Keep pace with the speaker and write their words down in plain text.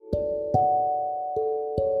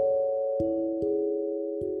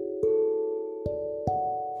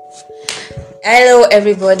Hello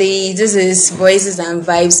everybody, this is Voices and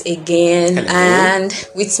Vibes again. Hello. And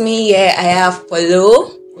with me here I have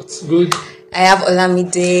Polo. What's good? I have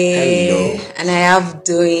Olamide. Hello. And I have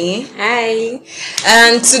Doi. Hi.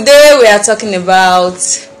 And today we are talking about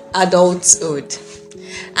adulthood.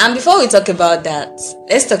 And before we talk about that,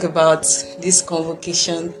 let's talk about this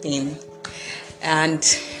convocation thing. And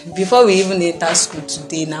before we even enter school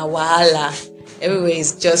today, now wahala, everywhere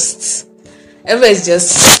is just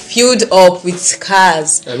filled up with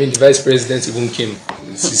cars. I mean, the vice president even came.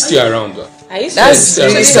 She's still around. That's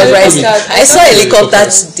really surprising. I saw a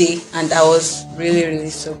helicopter today and I was really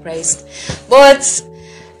surprised. But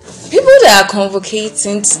people that are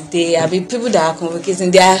convocating today,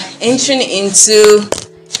 they are entering into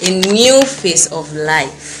a new phase of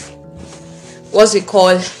life, what we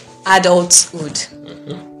call adulthood.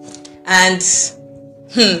 And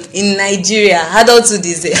in Nigeria, adulthood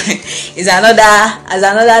is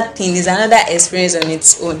another thing, is another experience on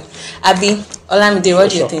its own. Abi, Olamide,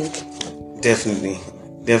 what do you think?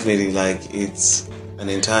 Definitely, like it's an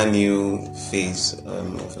entire new phase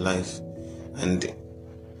of life, and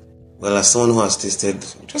well, as someone who has tasted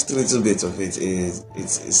just a little bit of it,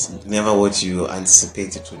 it's never what you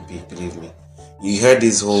anticipate it would be. Believe me, you heard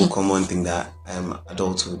this whole common thing that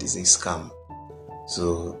adulthood is a scam.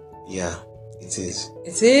 So yeah. It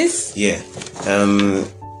is. Yeah.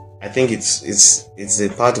 I think it's a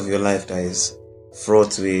part of your life that is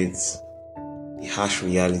fraught with the harsh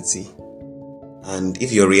reality. And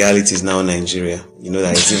if your reality is now Nigeria, you know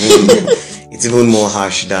that it's even more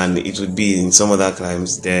harsh than it would be in some other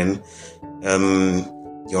climes. Then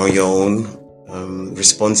you're on your own,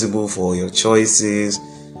 responsible for your choices,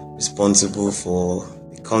 responsible for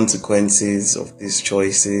the consequences of these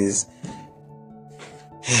choices.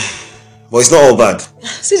 But it's not all bad.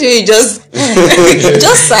 Since you just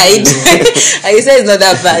sighed, and you said it's not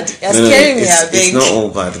that bad. You're scaring me. It's not all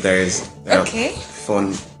bad. There are okay.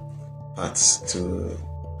 Fun parts to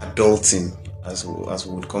adulting, as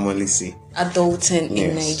we would commonly say. Adulting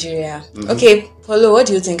in Nigeria. Mm-hmm. Okay, Paulo, what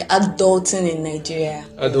do you think? Adulting in Nigeria.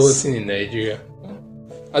 Adulting in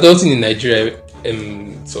Nigeria.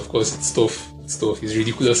 Of course, it's tough. It's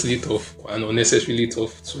ridiculously tough and unnecessarily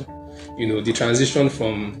tough too. You know, the transition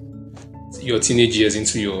from your teenage years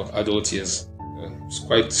into your adult years, it's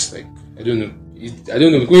quite like I don't know,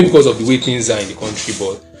 maybe because of the way things are in the country,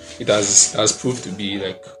 but it has proved to be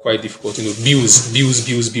like quite difficult. You know, bills.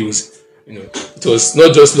 You know, it was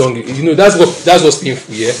not just long. You know, that's what's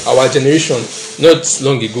painful. Yeah, our generation, not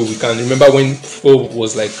long ago, we can remember when fuel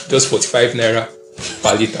was like just 45 naira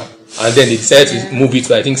per liter. And then they decided to move it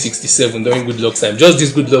to I think 67 during good luck's time. Just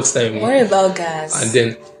this good luck's time. Worry about gas. And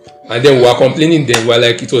then we were complaining then, we were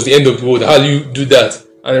like, it was the end of the world. How do you do that?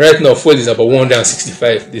 And right now, fuel is about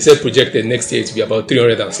 165. They said projected next year to be about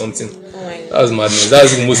 300 and something. That's madness.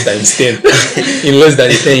 That's almost times 10 in less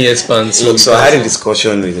than a 10-year span. So I had a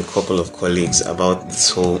discussion with a couple of colleagues about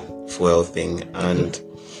this whole fuel thing, and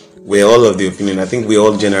we're all of the opinion. I think we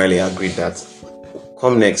all generally agree that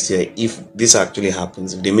come next year, if this actually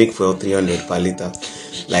happens, if they make fuel 300 per liter,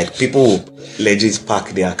 like people will legit park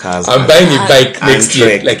their cars. I'm buying a bike next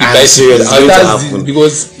year, like a bicycle. And that's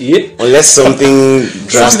because unless something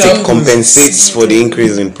drastic compensates for the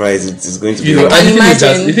increase in price, it is going to be. You know,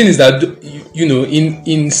 and the thing is that you know,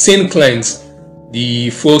 in sane clients, the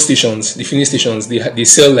fuel stations, the filling stations, they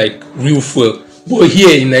sell like real fuel. But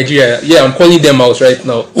here in Nigeria, I'm calling them out right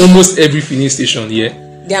now. Almost every filling station here.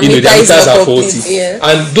 Their meters are faulty. Yeah.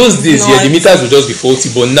 And those days, the meters will just be faulty,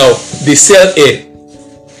 but now they sell air.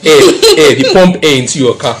 They pump air into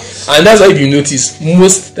your car. And that's why if you notice,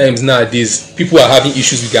 most times nowadays, people are having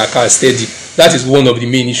issues with their cars steady. That is one of the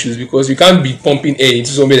main issues, because you can't be pumping air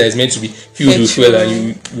into somewhere that is meant to be filled with fuel and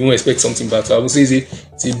you won't expect something back. So I would say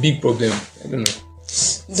it's a big problem. I don't know.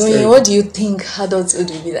 Donya, what do you think adulthood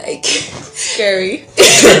will be like? Scary.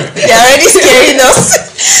 They're already scaring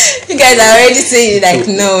us. You guys are already saying like,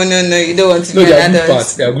 no, you don't want to be an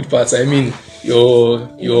adult. There are good parts. I mean, you're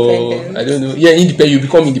I don't know. Yeah, independent. You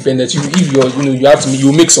become independent. You have to.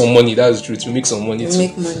 You make some money. That's the truth. You make some money. You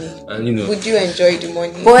make money. And you know. Would you enjoy the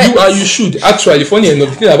money? You should. Actually, funny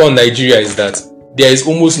enough, the thing about Nigeria is that there is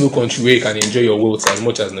almost no country where you can enjoy your wealth as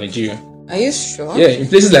much as Nigeria. Are you sure? Yeah, in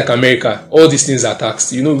places like America, all these things are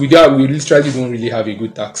taxed. You know, we literally don't really have a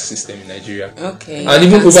good tax system in Nigeria. Okay. And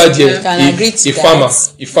even over there,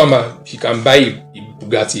 a farmer, he can buy a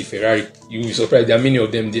Bugatti, a Ferrari. You'll be surprised. There are many of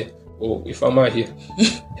them there. Oh, a farmer here, he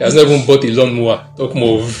has not even bought a lawnmower. Talk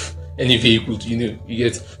more of any vehicle. You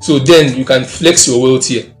get. So then you can flex your wealth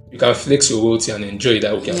here. You can flex your wealth here and enjoy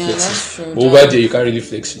that. We can flex it. But over there, you can't really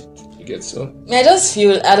flex it. You get so. I just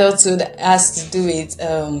feel adulthood has to do with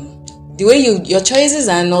the way your choices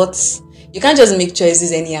are not, you can't just make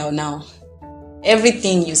choices anyhow now.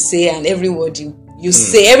 Everything you say and every word you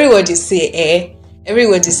say, every word you say, every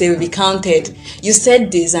word you say will be counted. You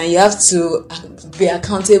said this and you have to be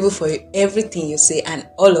accountable for everything you say and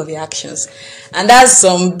all of your actions. And that's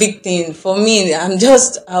some big thing. For me, I'm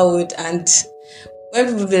just out, and when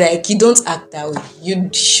people be like, you don't act that way,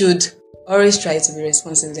 you should always try to be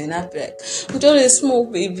responsible and not be like, I'm just a small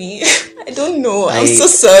baby. I don't know. I'm so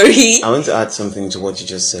sorry. I want to add something to what you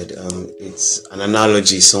just said. It's an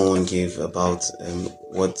analogy someone gave about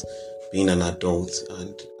what being an adult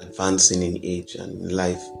and advancing in age and in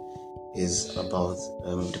life is about.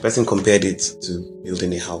 The person compared it to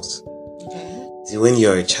building a house. See, when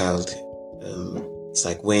you're a child, it's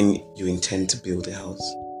like when you intend to build a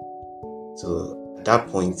house. So at that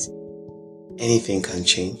point, anything can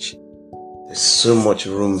change. There's so much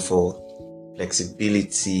room for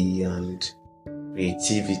flexibility and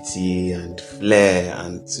creativity and flair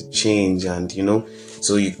and to change, and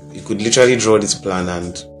so you could literally draw this plan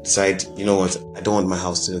and decide, you know what, I don't want my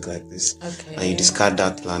house to look like this. Okay. And you discard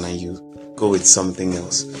that plan and you go with something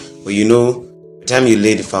else. But by the time you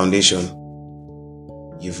lay the foundation,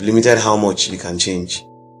 you've limited how much you can change.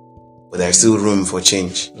 But there's still room for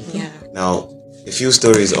change. Yeah. Now, a few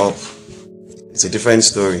stories up, it's a different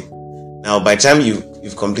story. Now, by the time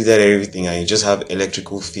you've completed everything and you just have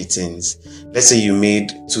electrical fittings, let's say you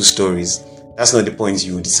made 2 stories, that's not the point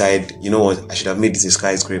you decide, you know what, I should have made this a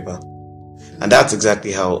skyscraper. And that's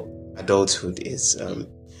exactly how adulthood is. The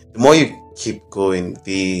more you keep going,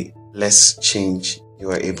 the less change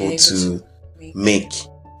you are able to make.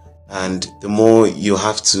 And the more you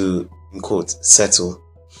have to, in quotes, settle.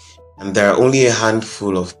 And there are only a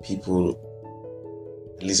handful of people,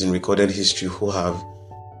 at least in recorded history, who have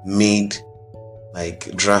made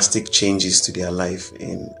like drastic changes to their life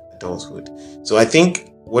in adulthood. So I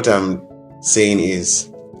think what I'm saying is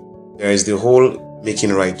there is the whole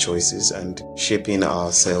making right choices and shaping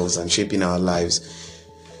ourselves and shaping our lives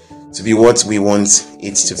to be what we want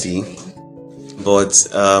it to be.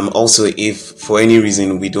 But also, if for any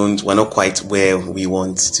reason we're not quite where we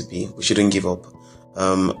want to be, we shouldn't give up.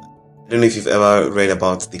 I don't know if you've ever read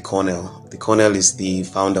about the Colonel. The Colonel is the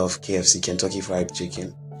founder of KFC, Kentucky Fried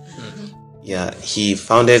Chicken. Yeah, he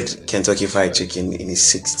founded Kentucky Fried Chicken in his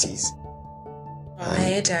 60s. I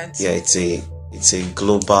heard that. Yeah, it's a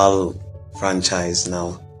global franchise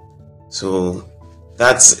now. So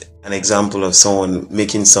that's an example of someone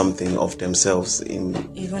making something of themselves in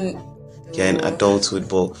adulthood.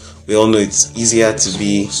 But we all know it's easier to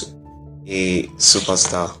be a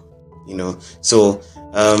superstar, So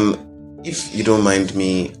if you don't mind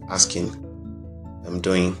me asking, I'm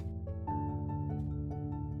doing.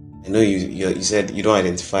 I know you said you don't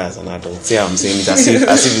identify as an adult. Say I'm saying it as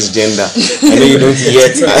if it's gender. I know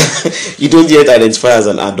you don't yet identify as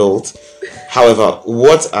an adult. However,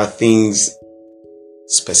 what are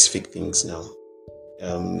specific things now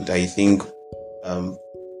that you think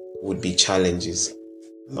would be challenges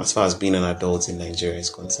as far as being an adult in Nigeria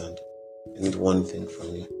is concerned? I need one thing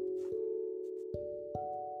from you.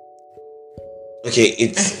 Okay,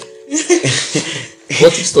 it's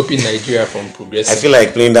what is stopping Nigeria from progressing? I feel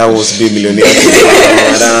like playing that was be millionaire.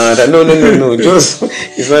 No. Just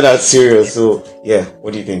it's not that serious. So yeah,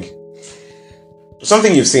 what do you think?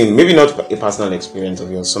 Something you've seen, maybe not a personal experience of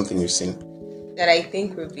yours, something you've seen that I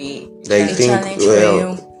think would be that you think for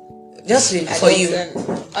you. Just for you.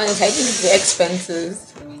 Honestly, I think the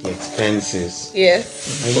expenses. The expenses.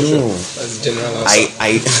 Yes. I know. That's general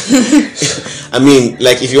answer. I mean,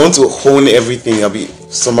 like if you want to hone everything,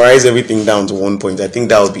 summarize everything down to one point, I think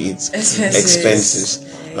that would be it. Expenses.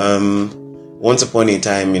 Once upon a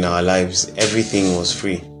time in our lives, everything was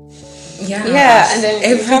free. Yeah, and then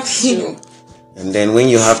everything. And then when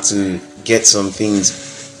you have to get some things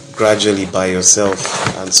gradually by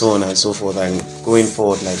yourself and so on and so forth, and going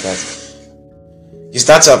forward like that, you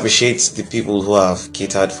start to appreciate the people who have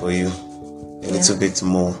catered for you a little bit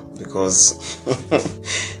more, because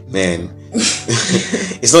man,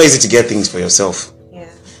 it's not easy to get things for yourself. Yeah.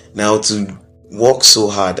 Now to work so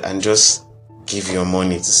hard and just give your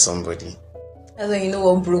money to somebody. That's when you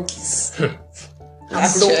know what broke is.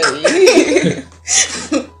 Actually.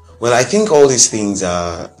 Well, I think all these things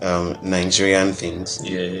are Nigerian things.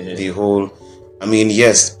 Yeah. The whole,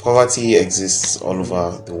 yes, poverty exists all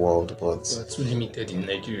over the world, but it's too limited in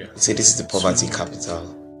Nigeria. Say this is the poverty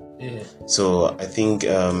capital. Yeah. So I think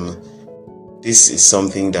this is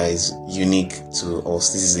something that is unique to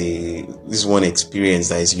us. This is one experience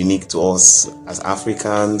that is unique to us as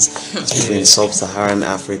Africans, as people in sub-Saharan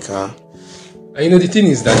Africa. And the thing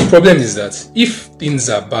is that the problem is that if things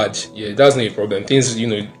are bad, yeah, that's not a problem. Things,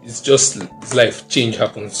 it's just it's life. Change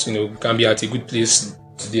happens. We can be at a good place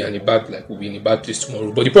today and we'll be in a bad place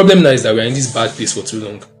tomorrow. But the problem now is that we are in this bad place for too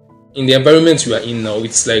long. In the environment we are in now,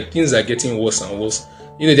 it's like things are getting worse and worse.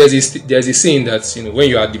 There's a saying that when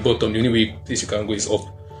you're at the bottom, the only place you can go is up.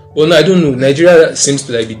 Well, no, I don't know. Nigeria seems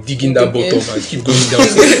to be digging that bottom and keep going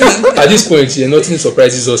down. At this point, nothing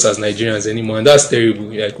surprises us as Nigerians anymore, and that's terrible.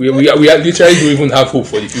 Like we literally don't even have hope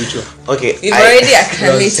for the future. Okay, we've already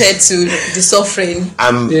acclimated to the suffering.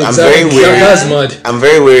 I'm very wary. That's mad. I'm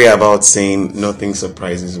very wary about saying nothing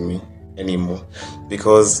surprises me anymore,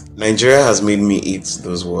 because Nigeria has made me eat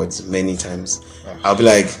those words many times. I'll be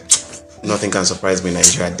like, nothing can surprise me in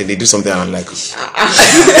Nigeria. Then they do something and I'm like, just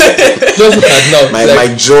look at now.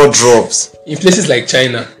 My jaw drops. In places like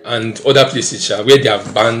China and other places where they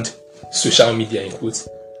have banned social media in quotes,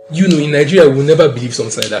 in Nigeria we will never believe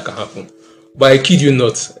something like that can happen. But I kid you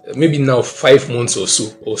not, maybe now 5 months or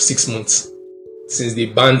so, or 6 months since they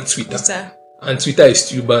banned Twitter. And Twitter is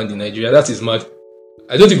still banned in Nigeria. That is mad.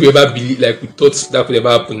 I don't think we ever believe, we thought that could ever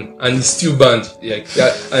happen, and it's still banned,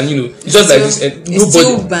 that. And it's just like this, and nobody, it's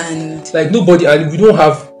still banned. Nobody, and we don't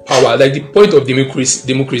have power. The point of democracy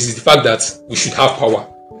is the fact that we should have power.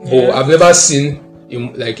 Yeah. But I've never seen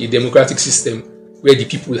a democratic system where the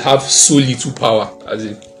people have so little power as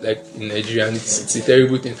in Nigeria, and it's a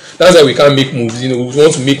terrible thing. That's why we can't make moves. We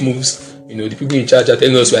want to make moves. The people in charge are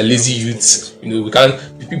telling us we are lazy youths. We can't.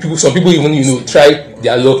 Some people even try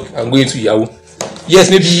their luck and go into Yahoo. Yes,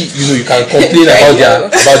 maybe you can complain about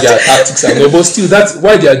their tactics and all, but still, that's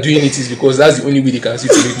why they are doing it, is because that's the only way they can see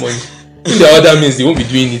to make money. If there are other means, they won't be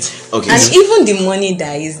doing it. Okay. And even the money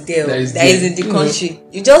that is there, that is in the country,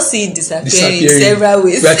 you just see it disappearing in several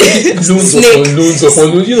ways. We are taking loans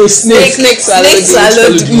upon loans. Snakes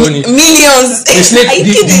swallow the money. Millions.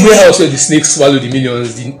 The warehouse where the snakes swallow the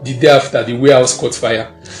millions, the day after, the warehouse caught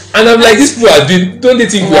fire. And I'm like, these people are doing, don't they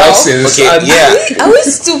think we have sense? Okay, yeah. Are we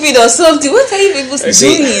stupid or something? What are you people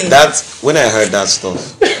doing? That's when I heard that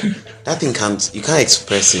stuff. That thing you can't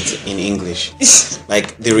express it in English.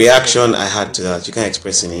 The reaction I had to that, you can't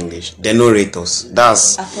express it in English. They no rate us. That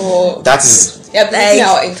is. Yeah,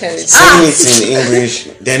 our intelligence. Saying it in English,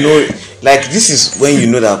 they know. This is when you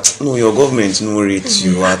know that your government no rate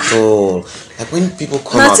you at all. When people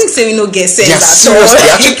come out, say we no get sense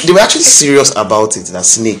they were actually serious about it. That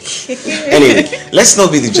snake. Anyway, let's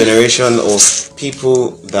not be the generation of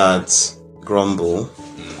people that grumble.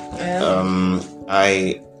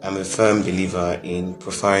 I am a firm believer in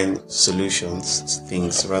preferring solutions to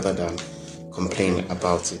things rather than complain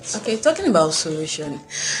about it. Okay, talking about solution,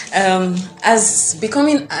 as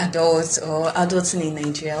becoming adults or adulting in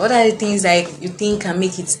Nigeria, what are the things you think can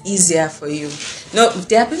make it easier for you?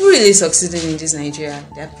 There are people really succeeding in this Nigeria.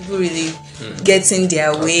 There are people really getting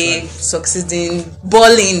their way, succeeding,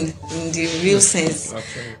 balling in the real sense,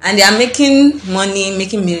 and they are making money,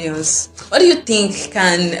 making millions. What do you think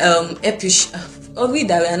can help you? We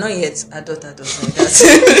are not yet adults like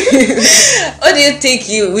that. What do you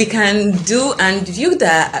think we can do? And you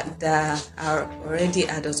that are already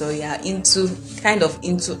adults, or you are into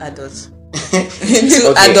adults,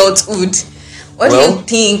 into adulthood, what do you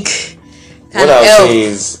think can help? What I'll say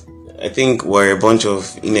is, I think we're a bunch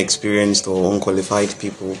of inexperienced or unqualified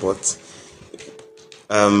people, but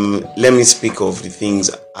let me speak of the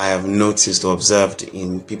things I have noticed or observed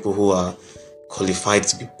in people who are qualified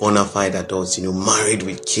to be bona fide adults, married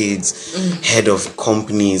with kids, head of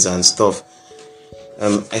companies and stuff.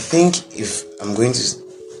 I think if I'm going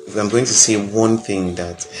to say one thing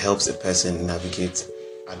that helps a person navigate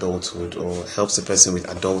adulthood or helps a person with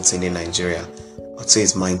adulting in Nigeria, I'd say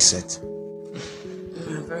it's mindset.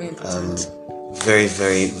 Very important. Very,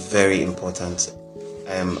 very, very important.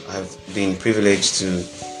 I've been privileged to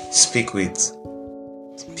speak with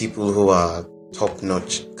people who are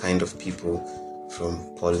top-notch kind of people, from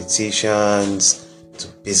politicians to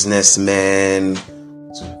businessmen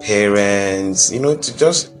to parents, to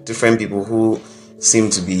just different people who seem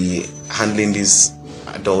to be handling this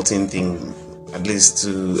adulting thing, at least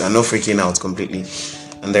are not freaking out completely.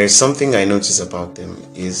 And there is something I notice about them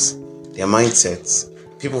is their mindsets.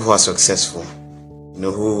 People who are successful,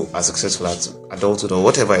 who are successful at adulthood or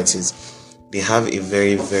whatever it is, they have a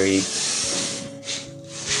very, very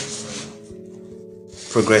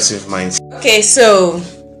progressive mindset. Okay, so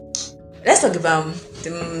let's talk about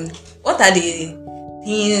what are the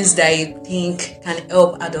things that you think can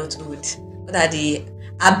help adulthood? What are the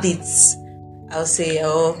habits, I'll say,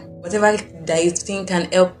 or whatever that you think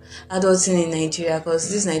can help adulting in Nigeria? Because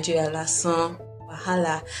this Nigeria last song,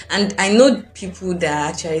 wahala. And I know people that are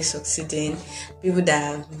actually succeeding, people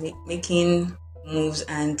that are making moves,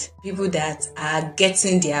 and people that are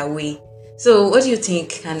getting their way. So what do you think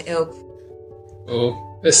can help?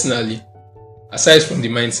 Well, personally, aside from the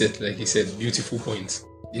mindset, like you said, beautiful point.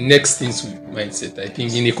 The next thing to mindset, I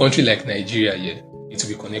think, in a country like Nigeria, it will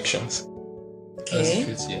be connections. Okay.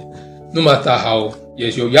 That's the truth, no matter how,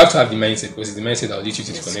 yes, you have to have the mindset, because it's the mindset that will lead you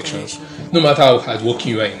to the connections. No matter how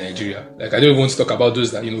hardworking you are in Nigeria, like I don't want to talk about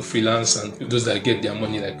those that freelance and those that get their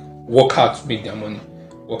money, like work hard to make their money,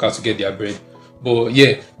 work hard to get their bread. But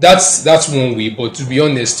that's one way. But to be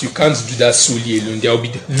honest, you can't do that solely alone. There will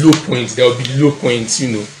be low points. There will be low points.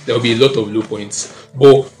 There will be a lot of low points.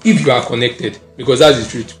 But if you are connected, because that's the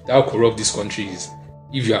truth, how corrupt this country is.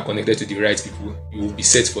 If you are connected to the right people, you will be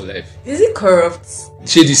set for life. Is it corrupt?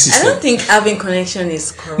 Share the system. I don't think having connection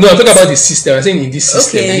is corrupt. No, I'm talking about the system. I'm saying in this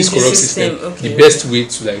system, in this corrupt system, okay. The best way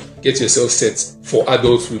to get yourself set for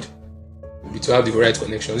adulthood would be to have the right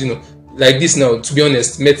connections. Like this now. To be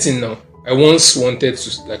honest, medicine now. I was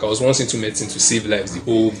once into medicine to save lives, the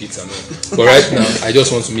whole bit and all. But right now, I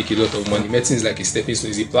just want to make a lot of money. Medicine is like a stepping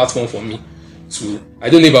stone, it's a platform for me to.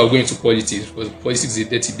 I don't know if I'll go into politics, because politics is a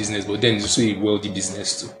dirty business, but then it's also a wealthy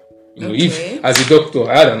business too. If as a doctor,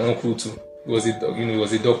 I had an uncle too. He was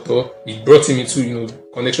a doctor. It brought him into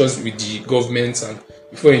connections with the government, and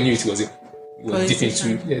before he knew it, he was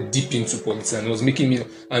deep into politics, and it was making me.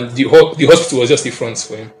 And the hospital was just a front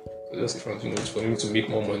for him. Just in front, for him to make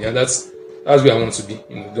more money, and that's where I want to be.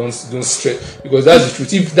 Don't stress, because that's the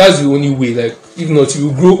truth. If that's the only way, if not, you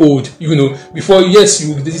will grow old. Before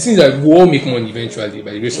the things that we all make money eventually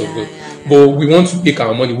by the grace of God. But we want to make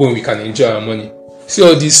our money when we can enjoy our money. See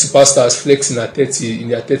all these superstars flexing in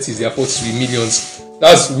their 30s, their 40s with millions.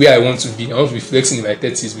 That's where I want to be. I want to be flexing in my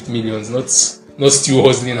 30s with millions, not still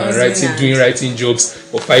hustling and doing writing jobs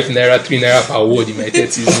for 5 naira, 3 naira per word in my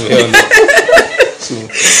 30s. No, hell no. So,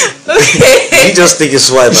 you just take a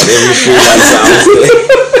swipe at every freelancer out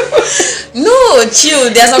there. No,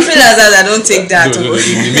 chill. There's some freelancers that don't take that. No,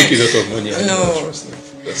 they make a lot of money. No.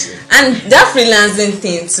 And that freelancing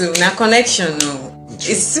thing too, now connection. No,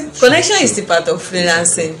 connection is the part of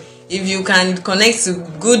freelancing. If you can connect to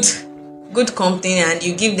good company and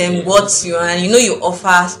you give them what you are, and you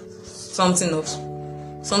offer something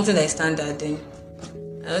that is standard, then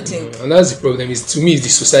I don't think. And that's the problem. To me, it's the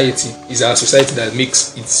society. It's our society that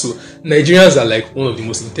makes it so. Nigerians are like one of the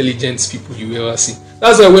most intelligent people you ever see.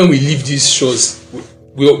 That's why when we leave these shores,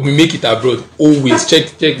 we make it abroad. Always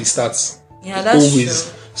check the stats. Yeah, that's always.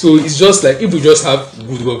 True. So it's just like if we just have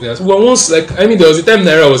good governance. We were once there was a time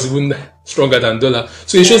Naira was even stronger than dollar.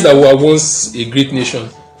 So it shows that we were once a great nation.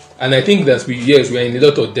 And I think that we are in a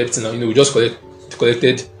lot of debt now. We just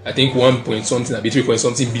collected I think 1 point something, 3 point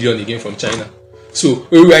something billion again from China. So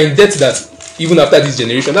we are in debt that even after this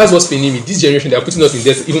generation, that's what's paining me. This generation, they are putting us in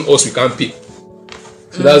debt, even us we can't pay.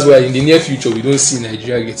 So that's why in the near future we don't see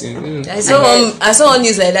Nigeria getting. I saw on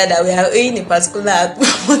news like that we are owing a particular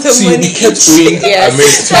amount of money. We kept owing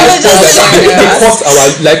America.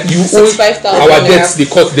 They cut our debts. They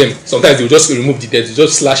cut them. Sometimes they will just remove the debt, they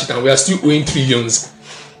just slash it, and we are still owing trillions.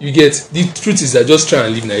 You get, the truth is that just try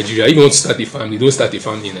and leave Nigeria. If you want to start a family, don't start a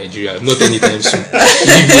family in Nigeria. Not anytime soon.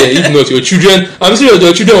 Live here. If not, your children, I'm serious,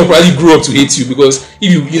 your children will probably grow up to hate you, because if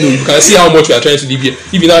you can see how much you are trying to live here.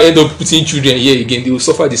 If you now end up putting children here again, they will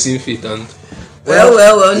suffer the same fate. And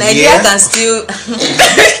well, Nigeria can still.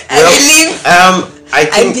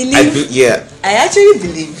 I actually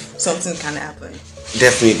believe something can happen.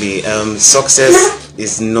 Definitely. Success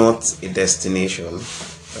is not a destination.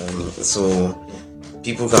 So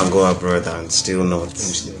people can go abroad and still not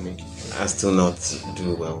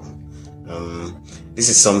do well. This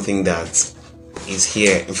is something that is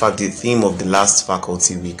here. In fact, the theme of the last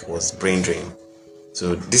faculty week was brain drain.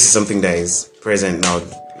 So this is something that is present now.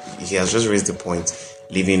 He has just raised the point,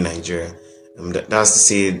 leaving Nigeria. That's to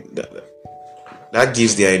say that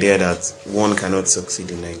gives the idea that one cannot succeed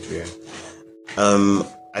in Nigeria.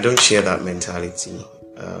 I don't share that mentality.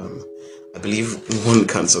 I believe one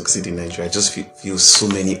can succeed in Nigeria. I just feel so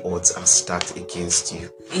many odds are stacked against you.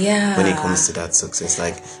 Yeah. When it comes to that success,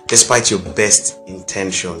 despite your best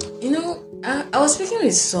intention. I was speaking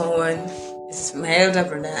with someone, it's my elder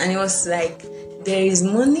brother, and he was like, there is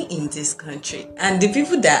money in this country, and the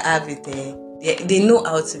people that have it there, they know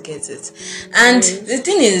how to get it. And the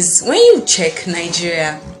thing is, when you check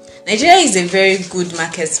Nigeria is a very good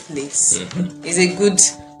marketplace. Mm-hmm. It's a good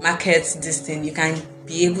market, this thing. You can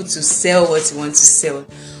be able to sell what you want to sell.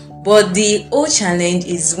 But the whole challenge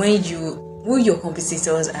is who your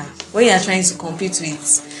competitors are. When you are trying to compete with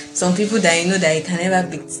some people that that you can never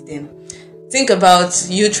beat them. think about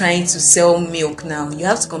you trying to sell milk now. You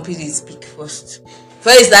have to compete with pig first.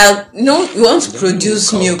 First, that you want to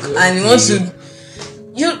produce milk, and you want to.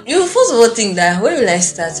 You first of all think that where will I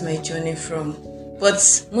start my journey from?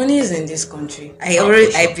 But money is in this country.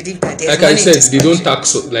 I believe that there's like money I said, in this they country. don't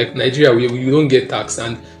tax like Nigeria. We don't get taxed,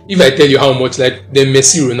 and if I tell you how much, like the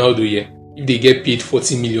Messi, Ronaldo here, if they get paid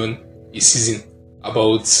 40 million a season,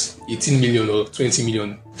 about 18 million or 20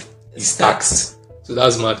 million is taxed. So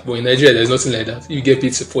that's mad. But in Nigeria, there's nothing like that. If you get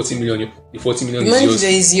paid 40 million, the 40 million the is money yours.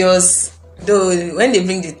 is yours. Though when they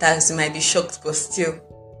bring the tax, you might be shocked, but still.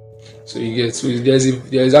 So you get. So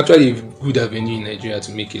there's actually a good avenue in Nigeria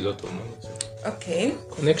to make a lot of money. Okay.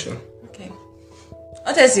 Connection. Okay.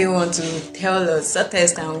 What else do you want to tell us? What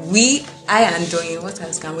else can we, I and Doyin, what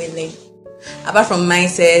else can we learn? Apart from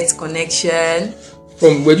mindset, connection.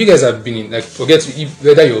 From where you guys have been in, like forget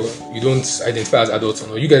whether you don't identify as adults or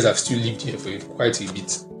not, you guys have still lived here for quite a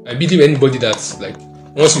bit. I believe anybody that like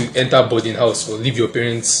once you enter boarding house or leave your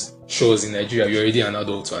parents' shores in Nigeria, you're already an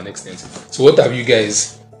adult to an extent. So what have you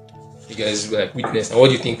guys like witnessed, and what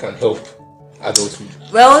do you think can help adulthood?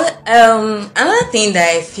 Well, another thing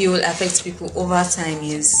that I feel affects people over time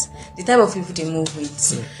is the type of people they move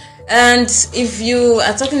with. And if you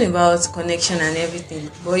are talking about connection and everything,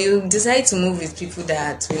 but you decide to move with people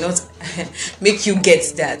that will not make you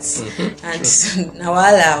get that, and now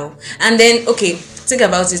allow, and then okay, think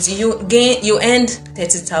about it. You earn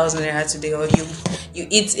 30,000 naira today, or you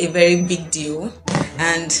eat a very big deal,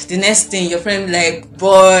 and the next thing your friend be like,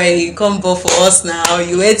 boy, come ball for us now.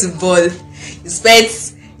 You went to ball, you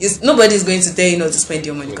spent. Nobody's going to tell you not to spend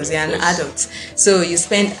your money because you're an adult. So you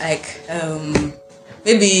spend like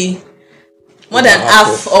maybe more than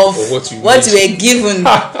half of what you were given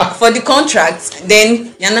for the contract,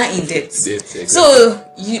 then you're not in debt. Exactly. So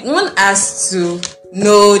one has to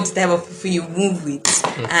know the type of people you move with,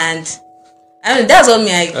 and I mean that's what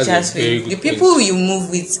I just feel. The people you move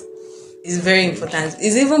with is very important.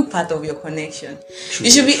 It's even part of your connection. True.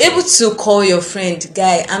 You should be able to call your friend,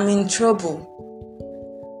 guy, I'm in trouble.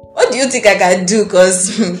 What do you think I can do?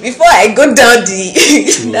 Because before I go down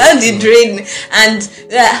the drain, and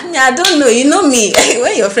I don't know. You know me.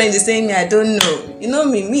 When your friend is saying me, I don't know. You know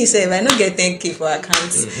me. Me say if I don't get 10K for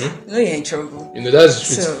accounts, you know you're in trouble. You know that's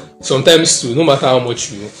the truth. So, sometimes too, no matter how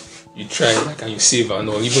much you try, like, and you save, and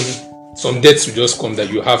or even some debts will just come that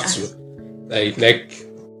you have to, like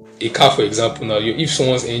a car, for example. Now, if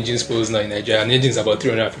someone's engine spoils now in Nigeria, an engine is about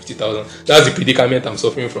 350,000. That's the predicament I'm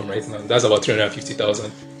suffering from right now. That's about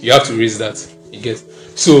 350,000. You have to raise that. You get.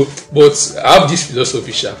 So, but I have this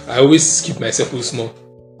philosophy, Sha. I always keep my circle small.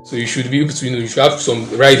 So you should be able to, you should have some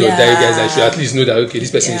ride or die guys that should at least know that okay,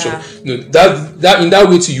 this person is sure. That in that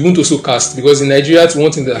way too, you won't also cast, because in Nigeria, it's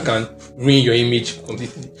one thing that can ruin your image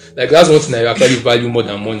completely. Like that's one thing I actually value more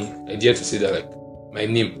than money. I dare to say that, like, my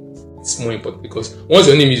name. It's more important, because once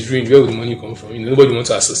your name is ruined, where will the money come from? Nobody wants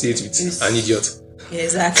to associate with an idiot. Yeah,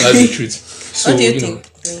 exactly. That's the truth. So, what do you think?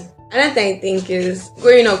 Another thing I think is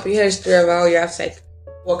growing up, you hear a story about how you have to like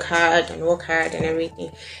work hard and everything.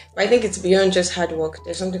 But I think it's beyond just hard work.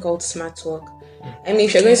 There's something called smart work. I mean,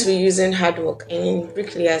 if you're going to be using hard work, I mean,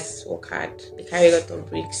 bricklayers work hard. They carry a lot of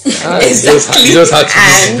bricks. Exactly. You just had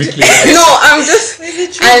to be bricklayer. No, I'm just...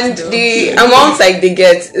 and the amount like they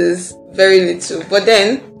get is very little. But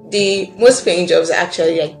then, the most paying jobs are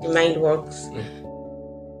actually like the mind works.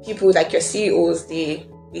 People like your CEOs, they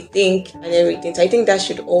think and everything. So I think that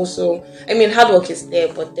should also, I mean, hard work is there,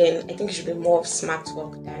 but then I think it should be more of smart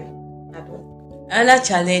work than hard work. Another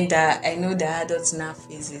challenge that I know the adults now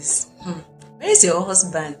face is, where is your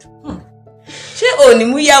husband?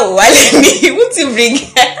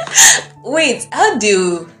 Wait, how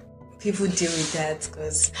do people deal with that?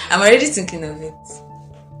 Because I'm already thinking of it.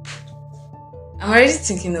 How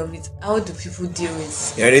do people deal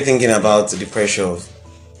with? You're already thinking about the pressure of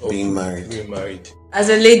being married. As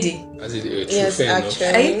a lady. Yes, actually.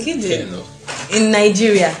 Are you kidding? In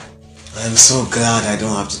Nigeria. I'm so glad I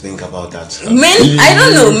don't have to think about that. Men, I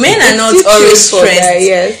don't know. Men are not always stressed.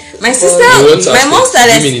 Yes. My sister, my mom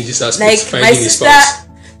started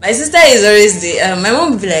my sister is always my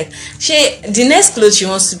mom will be like, the next clothes she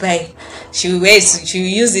wants to buy, she will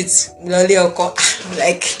use it.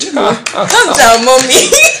 Like, calm down, mommy.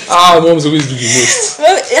 Moms always do the most.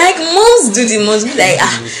 Like, moms do the most. Be like,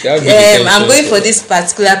 I'm going for this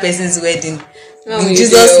particular person's wedding. In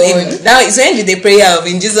Jesus' name. Now, it's when they prayer of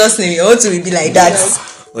in Jesus' name, you ought to be like that.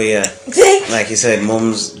 Oh yeah, like you said,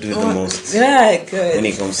 moms do the most. Yeah, good. When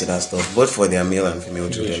it comes to that stuff, both for their male and female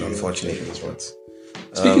children, unfortunately, is what.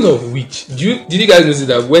 Speaking of which, did you guys notice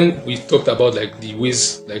that when we talked about like the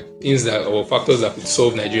ways, like things that or factors that could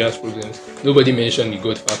solve Nigeria's problems, nobody mentioned the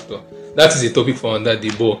God factor? that is a topic for another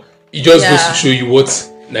day. But it just goes to show you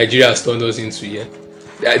what Nigeria has turned us into. Yeah,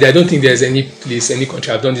 I don't think there's any place, any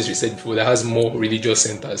country, I've done this research before, that has more religious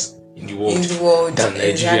centers in the world than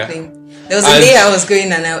Nigeria. Exactly. There was a day I was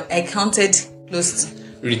going and I counted close to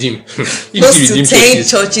Redeem. close to 10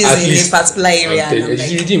 churches in a particular area.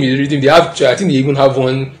 Redeem. They have, I think they even have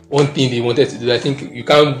one thing they wanted to do. I think you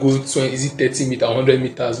can't go to, is it 30 meters, 100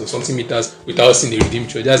 meters or something meters without seeing a Redeem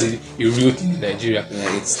church. That's a real thing in Nigeria.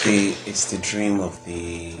 Yeah, it's the dream of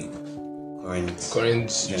the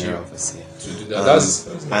current general overseer to do that. That's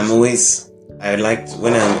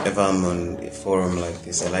whenever I'm on a forum like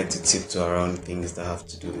this, I like to tiptoe around things that have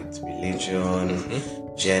to do with religion,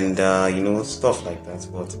 gender, stuff like that.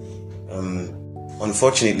 But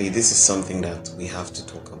unfortunately, this is something that we have to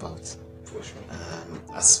talk about for sure.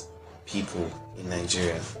 As people in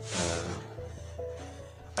Nigeria.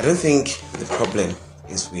 I don't think the problem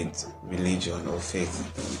is with religion or faith,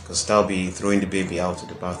 because that'll be throwing the baby out with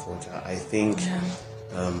the bathwater. I think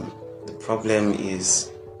the problem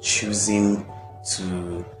is choosing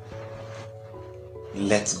to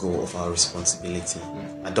let go of our responsibility.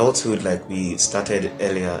 Adulthood, like we started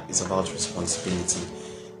earlier, is about responsibility,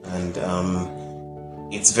 and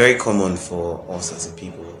it's very common for us as a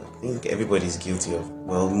people. I think everybody's guilty of,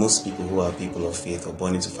 most people who are people of faith or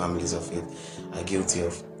born into families of faith are guilty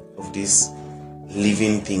of these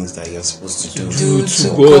living things that you're supposed to do to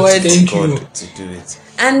God to do it.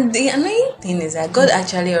 And the annoying thing is that God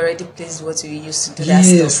actually already placed what you used to do that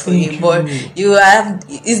stuff for you. But you have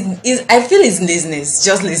I feel it's laziness,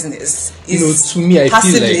 just laziness. To me, I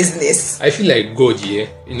feel like laziness. I feel like God,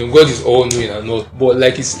 God is all knowing and all, but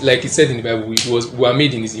like it said in the Bible, we are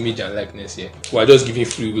made in His image and likeness. We are just given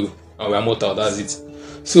free will and we are mortal. That's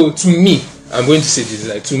it. So to me, I'm going to say this,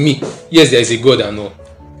 like, to me, yes, there is a God and all,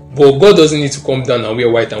 but God doesn't need to come down and wear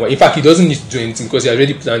white and white. In fact, He doesn't need to do anything because He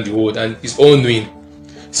already planned the world and He's all knowing.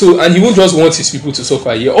 So, and He won't just want His people to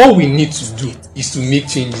suffer here. All we need to do is to make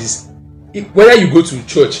changes. Whether you go to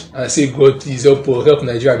church and say, God, please help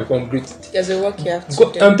Nigeria become great. There's a work you have to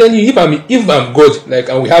do. I'm telling you, if I'm God, like,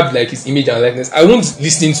 and we have like His image and likeness, I won't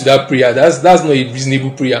listen to that prayer. That's not a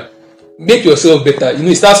reasonable prayer. Make yourself better.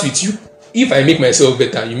 It starts with you. If I make myself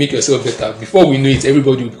better, you make yourself better. Before we know it,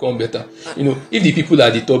 everybody will become better. If the people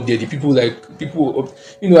at the top there,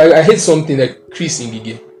 I heard something like Chris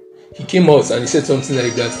Ngige. He came out and he said something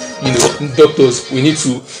like that. Doctors, we need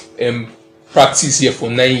to practice here for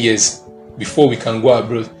 9 years before we can go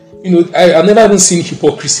abroad. I've never even seen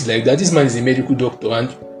hypocrisy like that. This man is a medical doctor, and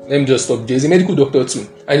let me just stop there. He's a medical doctor too,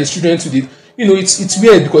 and his children too did. It's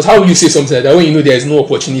weird, because how will you say something like that when there is no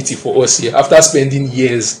opportunity for us here after spending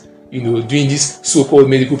years doing this so-called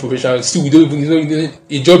medical profession? Still, we don't even,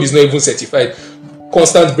 a job is not even certified.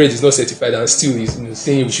 Constant bread is not certified, and still is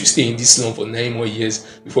saying we should stay in this slum for 9 more years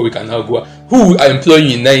before we can now go. Who will employ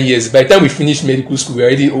you in 9 years? By the time we finish medical school, we're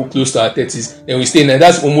already close to our 30s. Then we stay 9.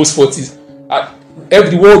 That's almost 40s.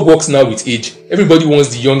 The world works now with age. Everybody wants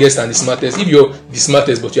the youngest and the smartest. If you're the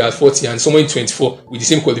smartest but you're at 40 and someone 24 with the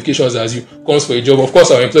same qualifications as you comes for a job, of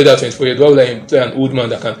course I'll employ that 24 year old. Why would I employ an old man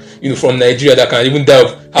that can, from Nigeria, that can even die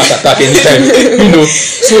of heart attack anytime?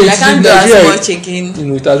 So I can't do as much again.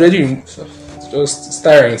 It has already just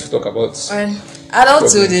tiring to talk about.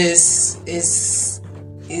 Adulthood is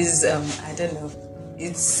I don't know.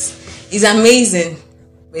 It's amazing.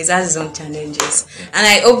 But it has its own challenges, and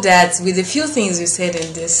I hope that with the few things you said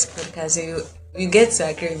in this podcast, you get to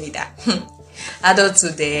agree with me that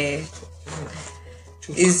adulthood is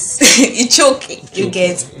it's choking. You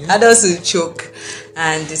get adulthood choke,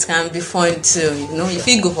 and it can be fun too. If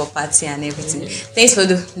you go for party and everything. Thanks for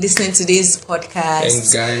listening to this podcast.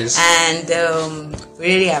 Thanks, guys, and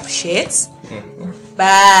really appreciate.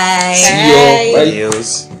 Bye. See you.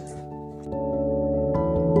 Bye.